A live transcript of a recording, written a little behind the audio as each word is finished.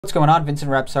What's going on?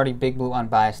 Vincent Rapsardi, Big Blue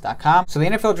Unbiased.com. So the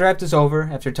NFL draft is over.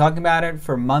 After talking about it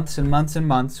for months and months and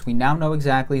months, we now know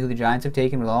exactly who the Giants have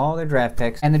taken with all their draft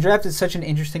picks. And the draft is such an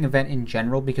interesting event in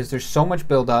general because there's so much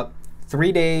build-up.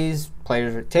 3 days,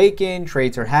 players are taken,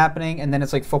 trades are happening, and then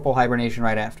it's like football hibernation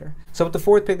right after. So with the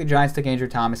 4th pick, the Giants took Andrew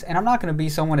Thomas, and I'm not going to be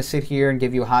someone to sit here and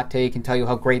give you a hot take and tell you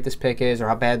how great this pick is or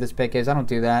how bad this pick is. I don't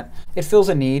do that. It fills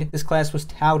a need. This class was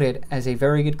touted as a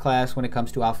very good class when it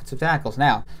comes to offensive tackles.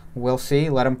 Now, we'll see.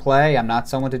 Let them play. I'm not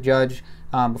someone to judge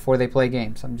before they play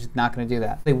games. I'm just not going to do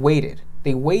that. They waited.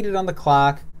 They waited on the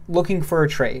clock looking for a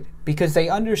trade because they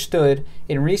understood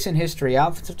in recent history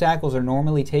offensive tackles are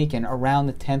normally taken around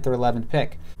the 10th or 11th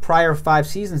pick. Prior 5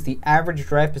 seasons, the average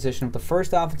draft position of the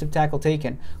first offensive tackle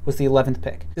taken was the 11th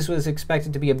pick. This was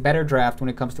expected to be a better draft when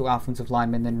it comes to offensive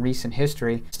linemen than recent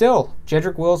history. Still,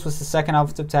 Jedrick Wills was the 2nd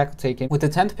offensive tackle taken with the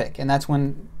 10th pick, and that's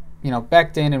when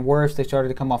Becton and Wirfs, they started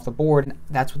to come off the board. And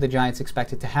that's what the Giants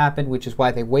expected to happen, which is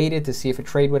why they waited to see if a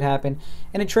trade would happen.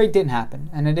 And a trade didn't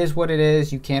happen. And it is what it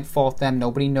is. You can't fault them.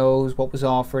 Nobody knows what was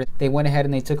offered. They went ahead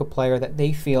and they took a player that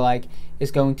they feel like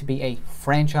is going to be a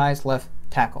franchise left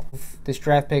tackle. This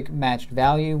draft pick matched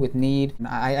value with need.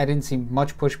 I didn't see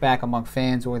much pushback among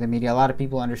fans or the media. A lot of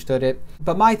people understood it.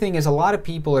 But my thing is a lot of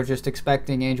people are just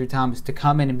expecting Andrew Thomas to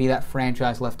come in and be that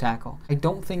franchise left tackle. I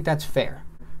don't think that's fair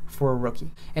for a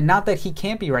rookie. And not that he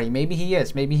can't be ready. Maybe he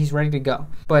is. Maybe he's ready to go.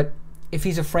 But if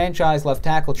he's a franchise left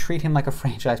tackle, treat him like a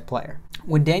franchise player.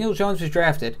 When Daniel Jones was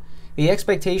drafted, the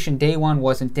expectation day one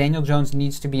wasn't Daniel Jones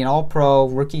needs to be an all-pro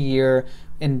rookie year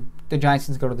and the Giants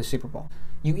need to go to the Super Bowl.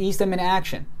 You ease them in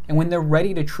action. And when they're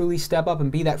ready to truly step up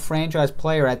and be that franchise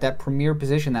player at that premier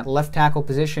position, that left tackle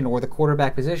position or the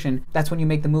quarterback position, that's when you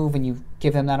make the move and you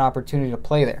give them that opportunity to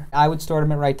play there. I would start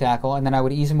him at right tackle and then I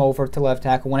would ease him over to left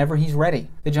tackle whenever he's ready.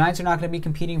 The Giants are not going to be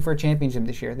competing for a championship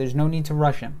this year. There's no need to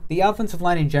rush him. The offensive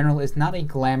line in general is not a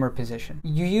glamour position.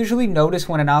 You usually notice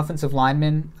when an offensive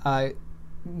lineman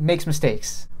makes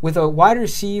mistakes. With a wide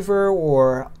receiver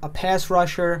or a pass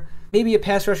rusher, maybe a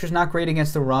pass rusher is not great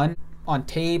against the run on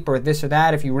tape or this or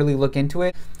that if you really look into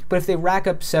it. But if they rack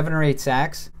up 7 or 8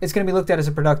 sacks, it's going to be looked at as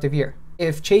a productive year.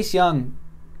 If Chase Young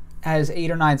has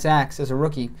 8 or 9 sacks as a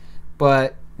rookie,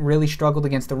 but really struggled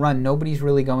against the run, nobody's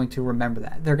really going to remember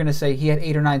that. They're going to say he had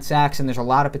 8 or 9 sacks and there's a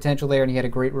lot of potential there and he had a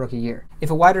great rookie year. If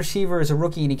a wide receiver is a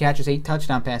rookie and he catches 8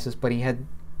 touchdown passes, but he had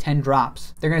 10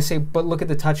 drops, they're going to say, but look at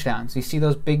the touchdowns. You see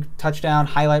those big touchdown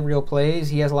highlight reel plays?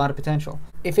 He has a lot of potential.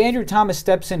 If Andrew Thomas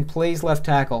steps in, plays left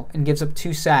tackle, and gives up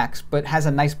 2 sacks, but has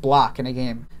a nice block in a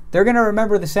game, they're going to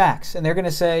remember the sacks, and they're going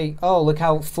to say, oh, look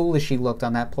how foolish he looked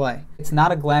on that play. It's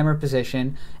not a glamour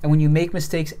position, and when you make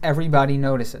mistakes, everybody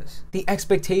notices. The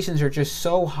expectations are just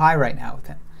so high right now with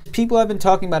him. People have been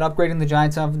talking about upgrading the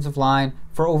Giants' offensive line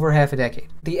for over half a decade.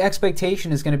 The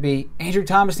expectation is going to be Andrew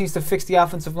Thomas needs to fix the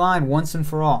offensive line once and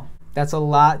for all. That's a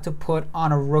lot to put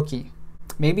on a rookie.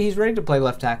 Maybe he's ready to play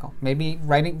left tackle. Maybe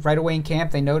right away in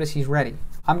camp they notice he's ready.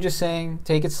 I'm just saying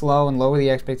take it slow and lower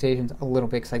the expectations a little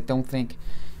bit because I don't think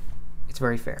it's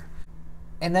very fair.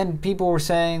 And then people were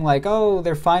saying like, oh,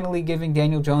 they're finally giving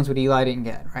Daniel Jones what Eli didn't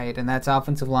get, right? And that's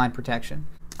offensive line protection.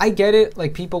 I get it.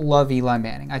 Like, people love Eli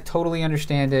Manning. I totally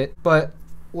understand it. But,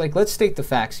 like, let's state the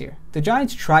facts here. The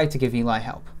Giants tried to give Eli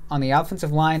help on the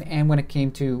offensive line and when it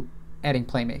came to adding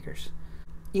playmakers.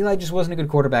 Eli just wasn't a good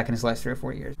quarterback in his last 3 or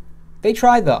 4 years. They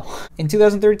tried, though. In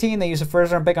 2013, they used a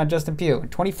first-round pick on Justin Pugh. In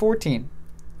 2014,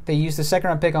 they used a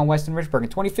second-round pick on Weston Richburg. In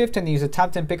 2015, they used a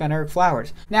top 10 pick on Eric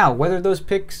Flowers. Now, whether those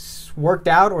picks worked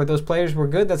out or those players were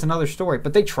good, that's another story.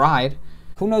 But they tried.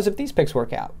 Who knows if these picks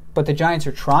work out? But the Giants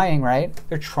are trying, right?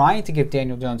 They're trying to give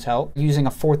Daniel Jones help, using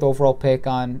a 4th overall pick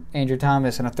on Andrew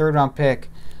Thomas and a 3rd-round pick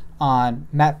on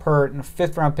Matt Pert and a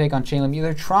 5th-round pick on Shane Lemieux.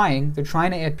 They're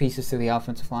trying to add pieces to the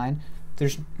offensive line.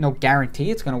 There's no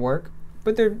guarantee it's going to work,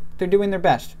 but they're doing their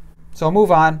best. So I'll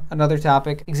move on. Another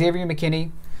topic. Xavier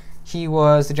McKinney. He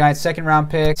was the Giants' 2nd-round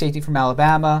pick, safety from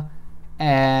Alabama.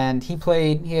 And he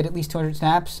had at least 200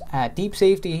 snaps at deep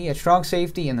safety. He had strong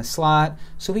safety in the slot.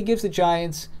 So he gives the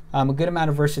Giants a good amount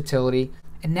of versatility.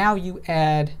 And now you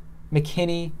add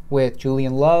McKinney with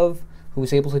Julian Love, who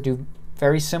was able to do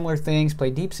very similar things, play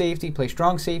deep safety, play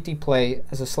strong safety, play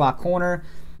as a slot corner.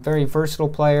 Very versatile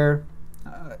player.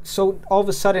 So all of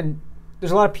a sudden,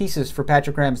 there's a lot of pieces for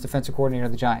Patrick Graham as defensive coordinator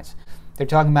of the Giants. They're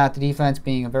talking about the defense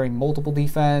being a very multiple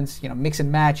defense, mix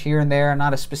and match here and there,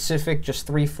 not a specific just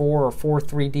 3-4 or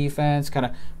 4-3 defense, kind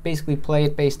of basically play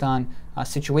it based on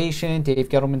situation. Dave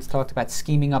Gettleman's talked about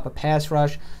scheming up a pass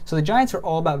rush. So the Giants are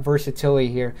all about versatility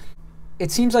here.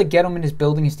 It seems like Gettleman is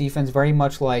building his defense very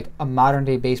much like a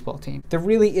modern-day baseball team. There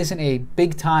really isn't a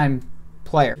big-time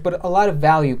player, but a lot of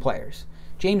value players.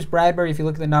 James Bradbury, if you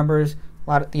look at the numbers,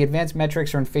 The advanced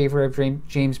metrics are in favor of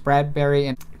James Bradbury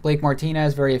and Blake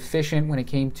Martinez, very efficient when it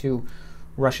came to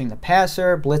rushing the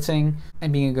passer, blitzing,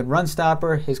 and being a good run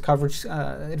stopper. His coverage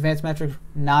advanced metrics,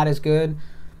 not as good,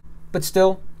 but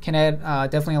still can add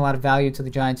definitely a lot of value to the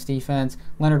Giants defense.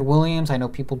 Leonard Williams, I know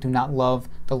people do not love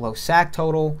the low sack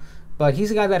total, but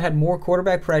he's a guy that had more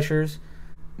quarterback pressures,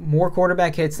 more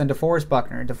quarterback hits than DeForest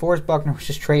Buckner. DeForest Buckner was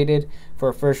just traded for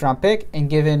a first-round pick and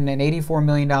given an $84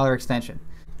 million extension.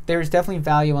 There's definitely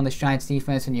value on this Giants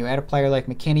defense, and you add a player like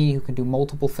McKinney who can do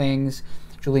multiple things.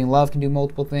 Julian Love can do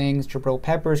multiple things. Jabril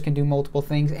Peppers can do multiple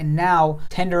things. And now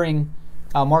tendering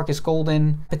Marcus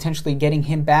Golden, potentially getting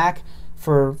him back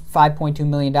for $5.2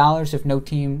 million if no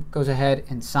team goes ahead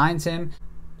and signs him.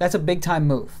 That's a big-time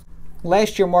move.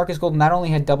 Last year, Marcus Golden not only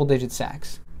had double-digit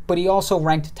sacks, but he also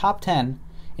ranked top 10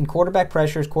 in quarterback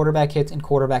pressures, quarterback hits, and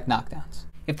quarterback knockdowns.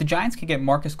 If the Giants could get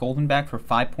Marcus Golden back for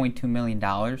 $5.2 million,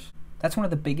 that's one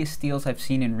of the biggest steals I've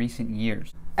seen in recent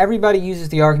years. Everybody uses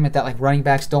the argument that running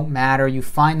backs don't matter, you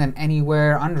find them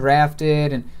anywhere,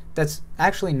 undrafted, and that's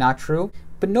actually not true.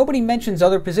 But nobody mentions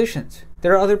other positions.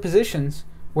 There are other positions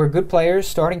where good players,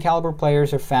 starting caliber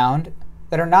players, are found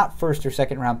that are not first or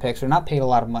second round picks, or not paid a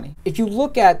lot of money. If you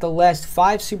look at the last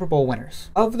 5 Super Bowl winners,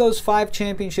 of those 5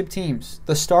 championship teams,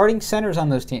 the starting centers on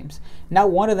those teams,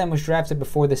 not one of them was drafted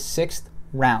before the 6th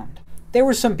round. There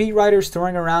were some beat writers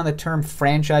throwing around the term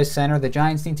franchise center. The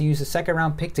Giants need to use a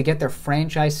second-round pick to get their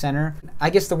franchise center. I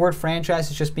guess the word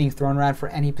franchise is just being thrown around for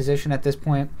any position at this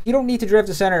point. You don't need to draft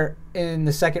a center in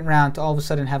the 2nd round to all of a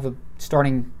sudden have a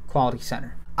starting quality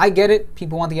center. I get it.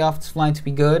 People want the offensive line to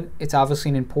be good. It's obviously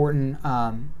an important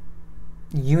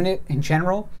unit in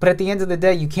general. But at the end of the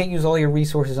day, you can't use all your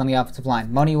resources on the offensive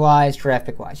line, money-wise, draft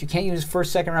pick-wise. You can't use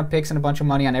first, second-round picks and a bunch of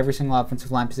money on every single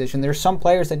offensive line position. There are some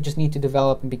players that just need to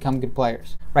develop and become good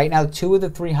players. Right now, 2 of the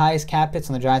 3 highest cap hits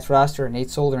on the Giants roster are Nate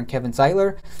Solder and Kevin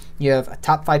Zeitler. You have a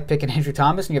top 5 pick in Andrew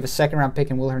Thomas, and you have a second-round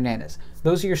pick in Will Hernandez.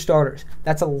 Those are your starters.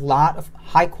 That's a lot of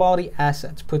high-quality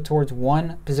assets put towards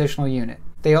one positional unit.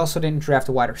 They also didn't draft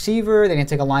a wide receiver. They didn't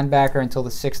take a linebacker until the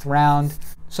 6th round.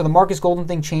 So the Marcus Golden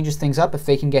thing changes things up if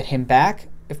they can get him back.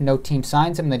 If no team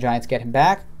signs him and the Giants get him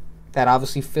back, that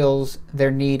obviously fills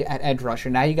their need at edge rusher.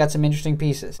 Now you got some interesting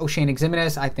pieces. O'Shane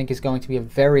Ximines, I think, is going to be a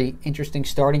very interesting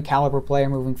starting caliber player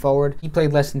moving forward. He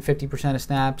played less than 50% of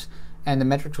snaps, and the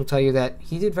metrics will tell you that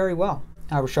he did very well.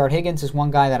 Rashard Higgins is one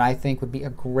guy that I think would be a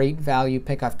great value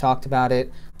pick. I've talked about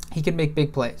it. He can make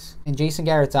big plays. In Jason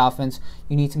Garrett's offense,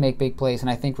 you need to make big plays, and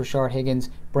I think Rashard Higgins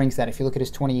brings that. If you look at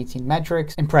his 2018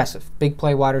 metrics, impressive. Big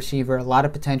play wide receiver, a lot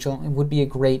of potential, and would be a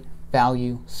great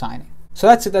value signing. So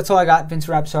that's it. That's all I got. Vince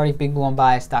Rapsardi,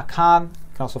 BigBlueUnbiased.com.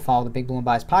 You can also follow the Big Blue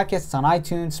Unbiased Podcast. It's on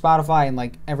iTunes, Spotify,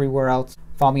 and everywhere else.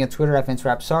 Follow me on Twitter at Vince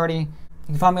Rapsardi. You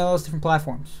can find me on all those different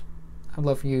platforms. I'd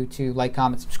love for you to like,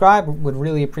 comment, subscribe. Would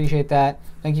really appreciate that.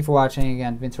 Thank you for watching.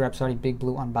 Again, Vince Rapsardi,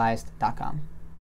 BigBlueUnbiased.com.